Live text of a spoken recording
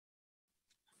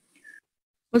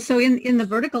Well, so in the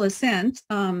vertical ascent,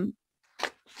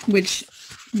 which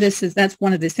that's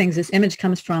one of the things this image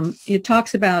comes from, it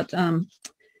talks about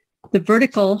the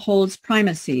vertical holds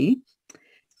primacy,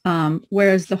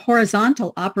 whereas the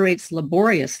horizontal operates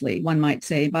laboriously, one might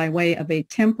say, by way of a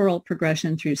temporal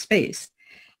progression through space.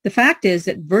 The fact is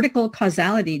that vertical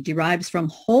causality derives from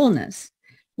wholeness,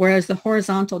 whereas the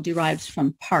horizontal derives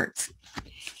from parts.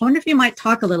 I wonder if you might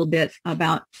talk a little bit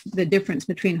about the difference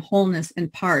between wholeness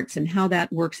and parts and how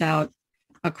that works out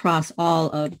across all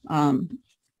of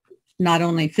not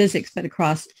only physics, but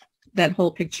across that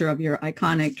whole picture of your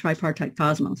iconic tripartite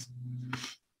cosmos.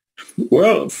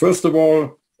 Well, first of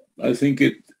all, I think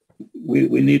we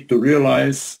need to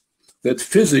realize that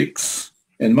physics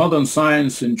and modern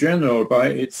science in general, by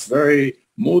its very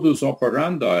modus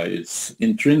operandi, its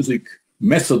intrinsic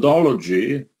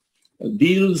methodology,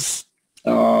 deals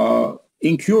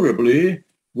incurably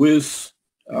with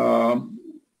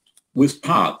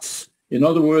parts. In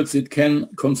other words, it can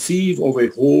conceive of a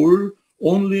whole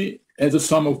only as a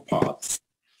sum of parts.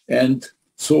 And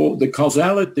so the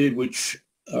causality with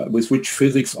which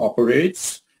physics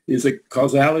operates is a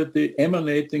causality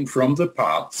emanating from the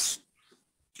parts.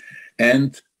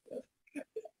 And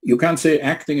you can't say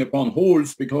acting upon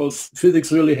wholes, because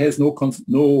physics really has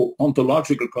no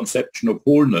ontological conception of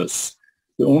wholeness.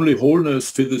 The only wholeness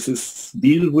physicists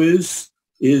deal with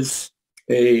is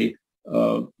a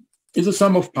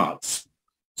sum of parts.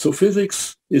 So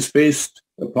physics is based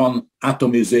upon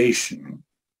atomization.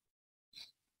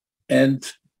 And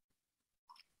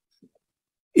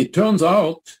it turns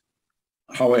out,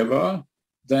 however,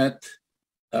 that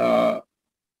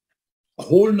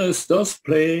wholeness does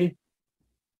play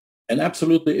an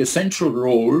absolutely essential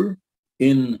role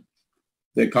in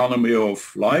the economy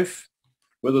of life,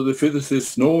 whether the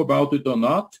physicists know about it or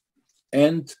not.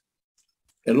 And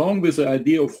along with the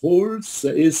idea of wholes,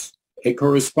 there is a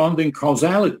corresponding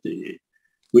causality,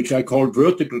 which I call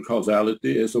vertical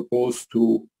causality as opposed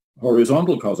to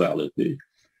horizontal causality.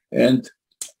 And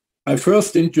I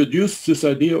first introduced this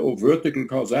idea of vertical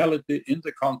causality in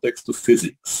the context of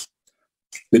physics.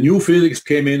 The new physics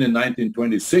came in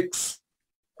 1926,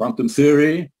 quantum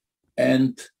theory,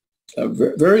 and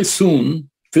very soon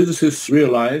physicists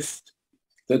realized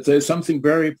that there's something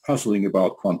very puzzling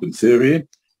about quantum theory,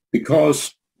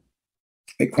 because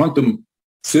a quantum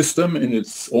system in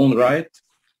its own right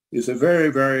is a very,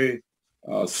 very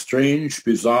strange,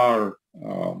 bizarre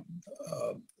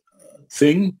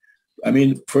thing. I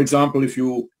mean, for example, if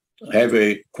you have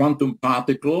a quantum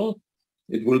particle,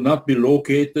 it will not be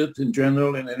located in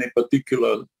general in any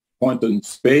particular point in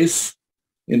space.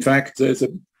 In fact, there's a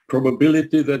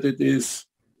probability that it is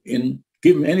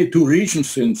given any two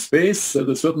regions in space, there's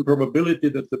a certain probability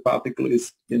that the particle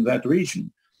is in that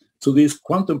region. So these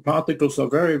quantum particles are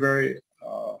very, very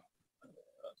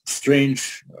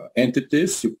strange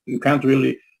entities. You can't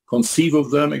really conceive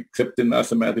of them except in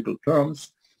mathematical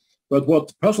terms. But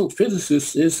what puzzled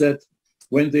physicists is that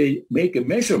when they make a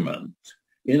measurement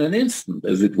in an instant,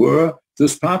 as it were,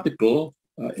 this particle,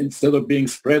 instead of being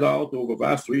spread out over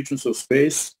vast regions of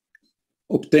space,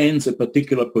 obtains a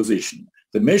particular position.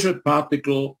 The measured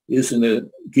particle is in a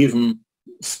given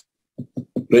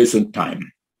place and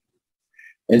time.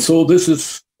 And so this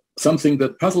is something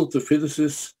that puzzled the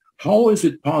physicists. How is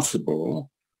it possible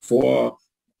for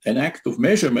an act of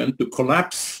measurement to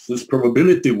collapse this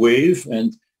probability wave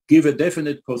and give a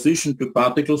definite position to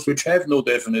particles which have no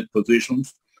definite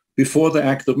positions before the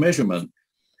act of measurement?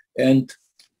 And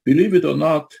believe it or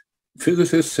not,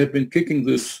 physicists have been kicking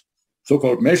this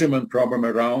so-called measurement problem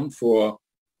around for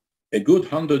a good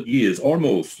 100 years,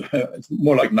 almost,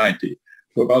 more like 90.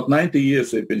 For about 90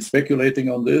 years, they've been speculating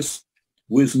on this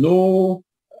with no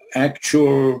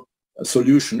actual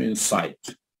solution in sight.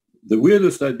 The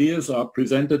weirdest ideas are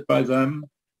presented by them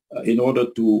in order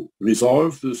to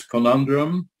resolve this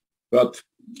conundrum, but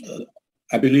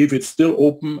I believe it's still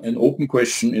an open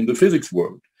question in the physics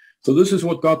world. So this is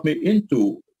what got me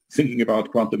into thinking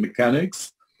about quantum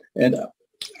mechanics, and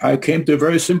I came to a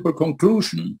very simple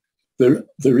conclusion. The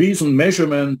reason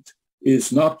measurement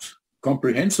is not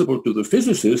comprehensible to the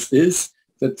physicist is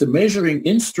that the measuring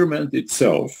instrument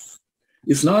itself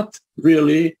is not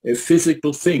really a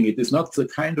physical thing. It is not the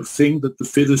kind of thing that the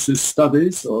physicist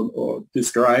studies or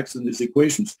describes in his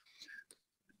equations.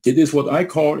 It is what I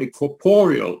call a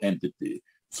corporeal entity.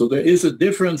 So there is a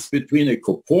difference between a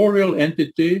corporeal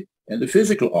entity and a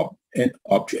physical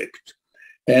object.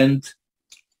 And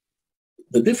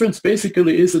the difference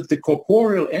basically is that the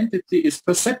corporeal entity is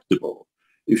perceptible.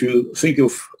 If you think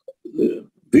of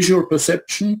visual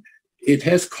perception, it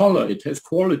has color, it has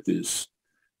qualities,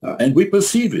 and we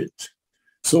perceive it.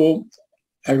 So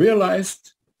I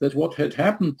realized that what had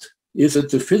happened is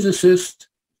that the physicist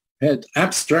had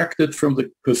abstracted from the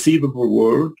perceivable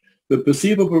world. The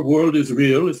perceivable world is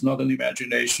real, it's not an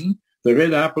imagination. The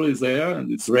red apple is there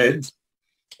and it's red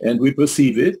and we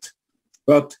perceive it.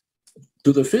 But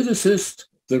to the physicist,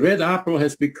 the red apple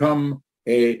has become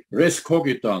a res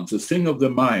cogitans, a thing of the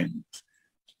mind.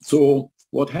 So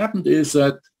what happened is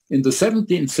that in the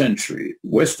 17th century,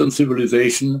 Western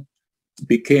civilization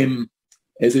became,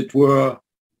 as it were,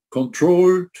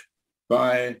 controlled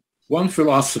by one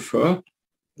philosopher,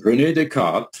 René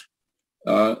Descartes.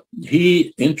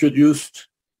 He introduced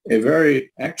a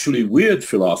very actually weird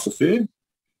philosophy,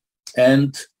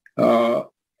 and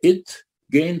it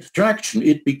gained traction.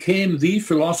 It became the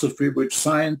philosophy which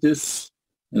scientists,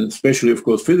 and especially, of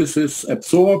course, physicists,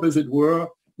 absorb, as it were,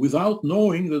 without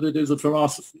knowing that it is a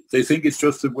philosophy. They think it's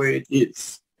just the way it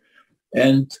is.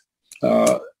 And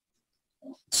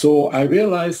so I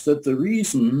realized that the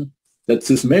reason that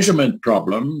this measurement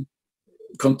problem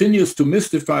continues to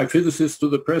mystify physicists to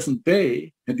the present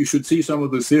day, and you should see some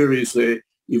of the theories they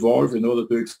evolve in order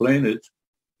to explain it,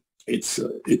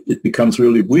 it becomes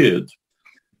really weird.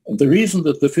 And the reason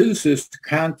that the physicist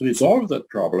can't resolve that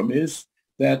problem is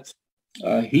that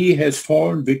he has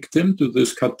fallen victim to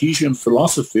this Cartesian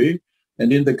philosophy.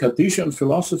 And in the Cartesian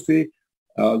philosophy,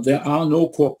 there are no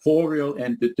corporeal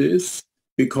entities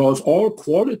because all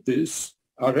qualities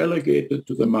are relegated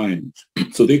to the mind.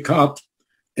 So Descartes,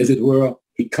 as it were,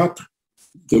 he cut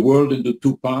the world into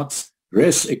two parts,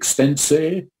 res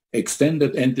extensae,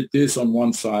 extended entities on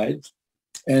one side,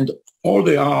 and all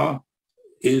they are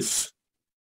is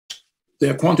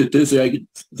their quantities.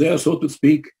 They are, so to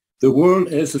speak, the world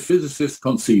as a physicist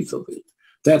conceives of it.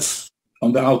 That's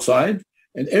on the outside.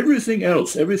 And everything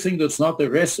else, everything that's not the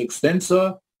res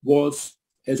extensa was,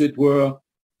 as it were,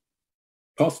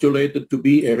 postulated to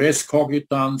be a res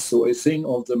cogitans, so a thing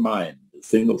of the mind, a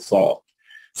thing of thought.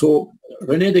 So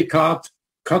René Descartes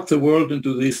cut the world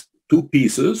into these two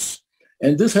pieces,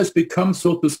 and this has become,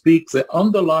 so to speak, the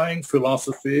underlying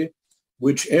philosophy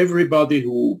which everybody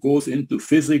who goes into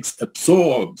physics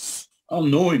absorbs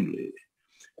unknowingly.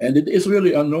 And it is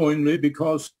really unknowingly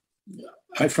because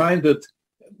I find that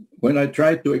when I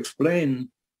try to explain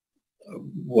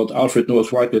what Alfred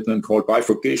North Whitehead called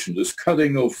bifurcation, this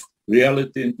cutting of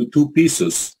reality into two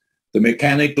pieces, the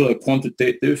mechanical or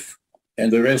quantitative,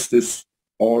 and the rest is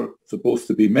all supposed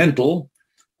to be mental.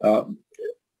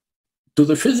 To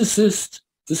the physicist,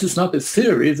 this is not a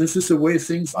theory, this is the way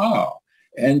things are.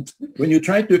 And when you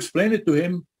try to explain it to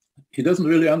him, he doesn't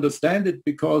really understand it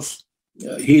because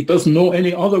he doesn't know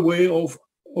any other way of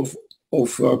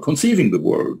conceiving the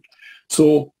world.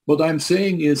 So what I'm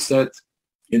saying is that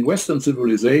in Western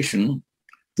civilization,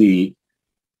 the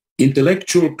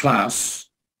intellectual class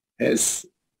has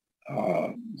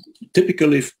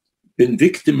typically been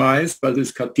victimized by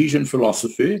this Cartesian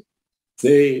philosophy.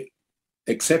 They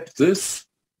accept this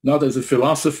not as a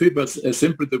philosophy, but as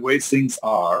simply the way things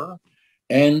are.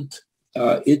 And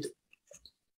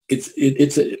it's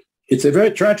a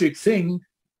very tragic thing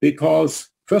because,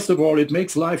 first of all, it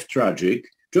makes life tragic.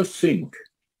 Just think,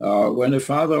 when a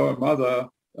father or mother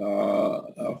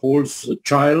holds a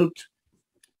child,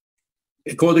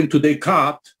 according to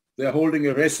Descartes, they're holding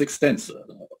a res extensa.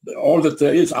 All that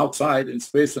there is outside in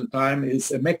space and time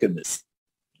is a mechanism.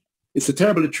 It's a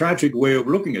terribly tragic way of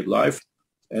looking at life.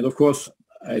 And of course,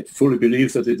 I fully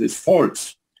believe that it is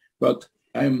false. But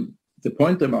the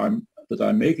point that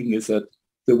I'm making is that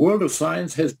the world of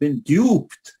science has been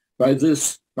duped by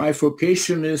this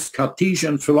bifurcationist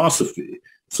Cartesian philosophy.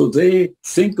 So they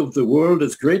think of the world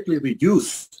as greatly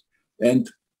reduced. And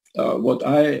what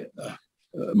I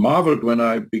marveled when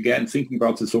I began thinking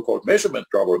about the so-called measurement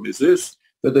problem is this,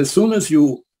 that as soon as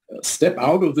you step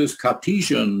out of this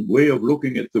Cartesian way of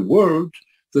looking at the world,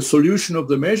 the solution of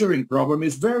the measuring problem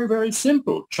is very, very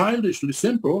simple, childishly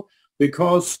simple,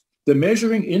 because the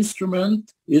measuring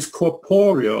instrument is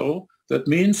corporeal. That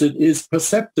means it is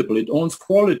perceptible. It owns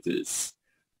qualities.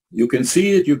 You can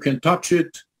see it, you can touch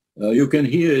it, you can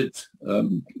hear it,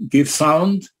 give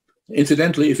sound.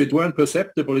 Incidentally, if it weren't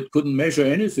perceptible, it couldn't measure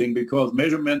anything because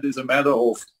measurement is a matter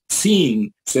of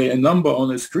seeing, say, a number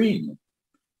on a screen.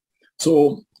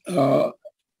 So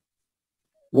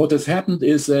what has happened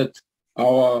is that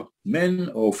our men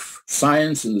of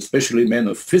science, and especially men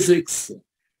of physics,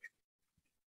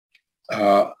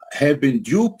 have been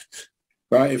duped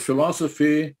by a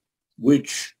philosophy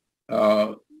which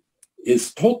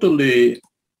is totally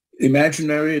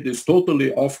imaginary, it is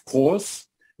totally off course.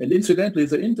 And incidentally,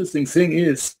 the interesting thing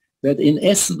is that in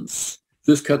essence,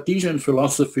 this Cartesian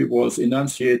philosophy was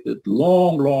enunciated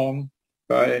long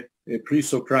by a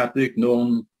pre-Socratic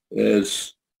known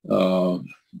as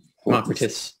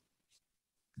Democritus.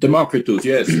 Democritus,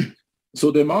 yes.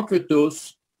 So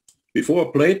Democritus,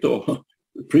 before Plato,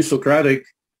 pre-Socratic,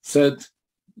 said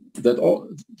that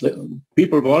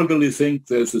people vulgarly think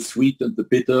there's the sweet and the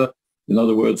bitter. In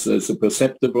other words, there's a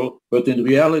perceptible, but in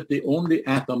reality, only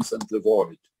atoms and the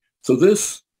void. So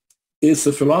this is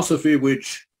a philosophy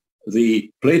which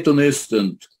the Platonist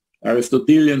and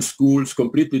Aristotelian schools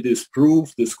completely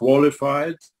disproved,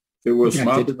 disqualified. They were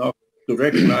smart enough to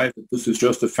recognize that this is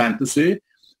just a fantasy,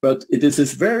 but it is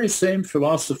this very same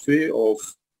philosophy of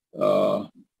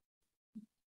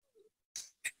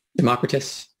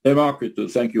Democritus.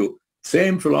 Democritus, thank you.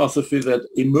 Same philosophy that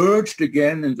emerged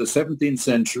again in the 17th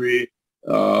century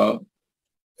through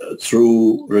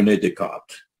René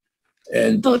Descartes.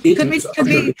 And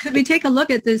could we take a look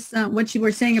at this? What you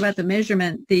were saying about the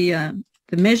measurement, the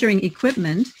measuring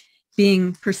equipment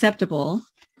being perceptible.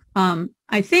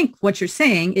 I think what you're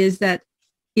saying is that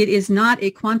it is not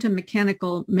a quantum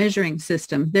mechanical measuring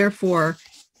system. Therefore,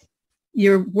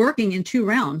 you're working in two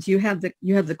realms. You have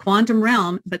the quantum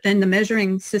realm, but then the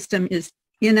measuring system is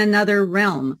in another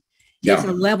realm. Yeah. It's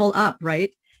a level up,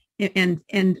 right? And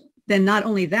then not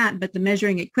only that, but the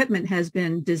measuring equipment has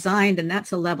been designed, and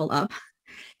that's a level up.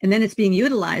 And then it's being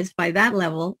utilized by that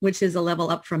level, which is a level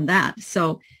up from that.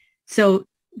 So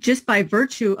just by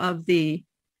virtue of the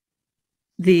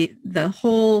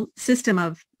whole system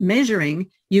of measuring,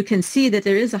 you can see that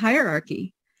there is a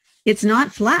hierarchy. It's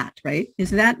not flat, right?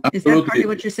 Is that part of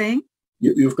what you're saying?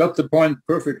 You've got the point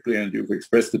perfectly, and you've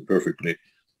expressed it perfectly.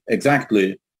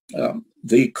 Exactly.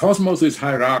 The cosmos is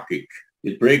hierarchic.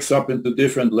 It breaks up into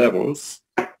different levels,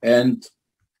 and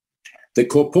the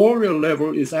corporeal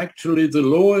level is actually the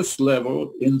lowest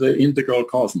level in the integral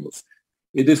cosmos.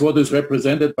 It is what is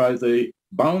represented by the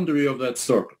boundary of that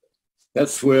circle.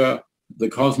 That's where the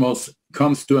cosmos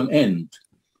comes to an end.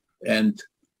 And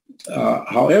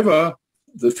however,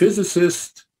 the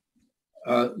physicist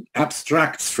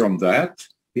abstracts from that.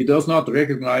 He does not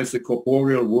recognize the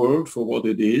corporeal world for what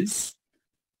it is.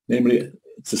 Namely,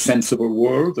 it's a sensible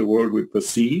world, the world we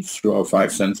perceive through our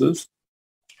five senses.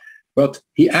 But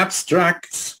he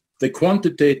abstracts the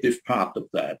quantitative part of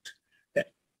that.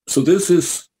 So this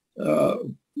is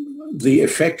the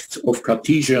effect of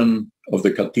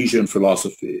the Cartesian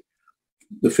philosophy.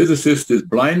 The physicist is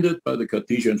blinded by the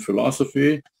Cartesian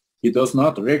philosophy. He does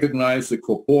not recognize the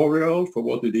corporeal for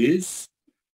what it is.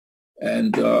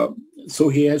 And so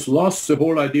he has lost the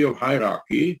whole idea of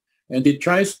hierarchy, and he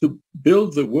tries to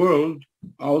build the world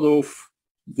out of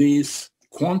these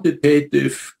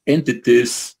quantitative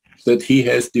entities that he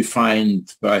has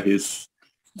defined by his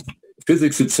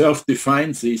physics itself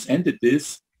defines these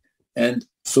entities, and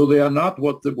so they are not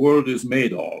what the world is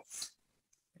made of.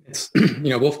 It's,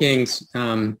 Wolfgang's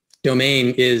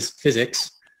domain is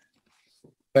physics,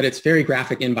 but it's very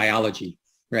graphic in biology,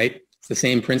 right? It's the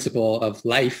same principle of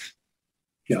life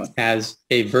as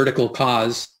a vertical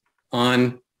cause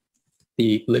on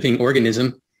the living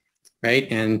organism, right?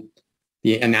 And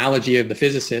the analogy of the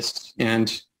physicist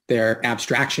and their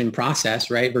abstraction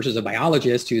process, right, versus a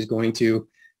biologist who's going to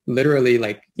literally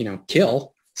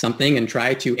kill something and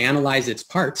try to analyze its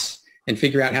parts and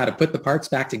figure out how to put the parts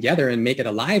back together and make it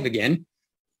alive again.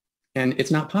 And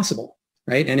it's not possible,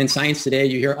 right? And in science today,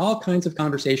 you hear all kinds of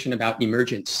conversation about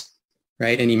emergence,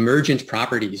 right? And emergent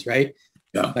properties, right?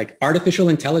 Yeah. Like artificial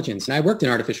intelligence. And I worked in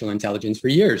artificial intelligence for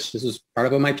years. This was part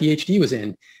of what my PhD was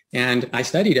in. And I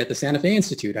studied at the Santa Fe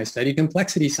Institute. I studied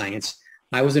complexity science.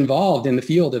 I was involved in the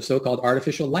field of so-called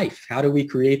artificial life. How do we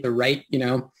create the right,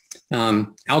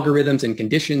 algorithms and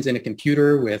conditions in a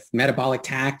computer with metabolic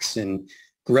tax and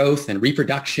growth and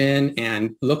reproduction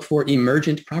and look for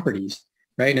emergent properties,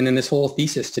 right? And then this whole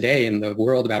thesis today in the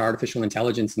world about artificial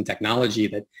intelligence and technology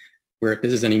that where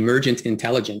this is an emergent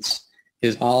intelligence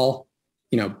is all,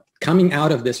 coming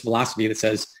out of this philosophy that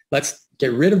says, let's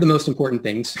get rid of the most important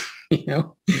things,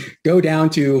 go down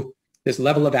to this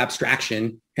level of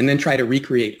abstraction and then try to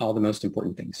recreate all the most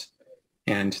important things.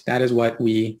 And that is what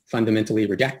we fundamentally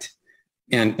reject.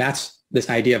 And that's this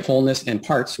idea of wholeness and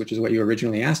parts, which is what you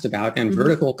originally asked about, and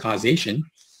vertical causation,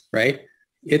 right?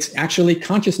 It's actually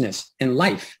consciousness and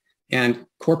life and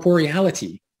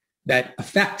corporeality that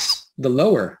affects the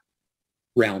lower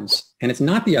realms. And it's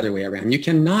not the other way around. You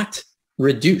cannot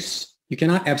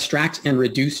abstract and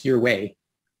reduce your way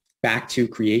back to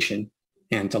creation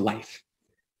and to life.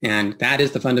 And that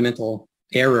is the fundamental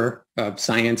error of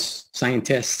scientism.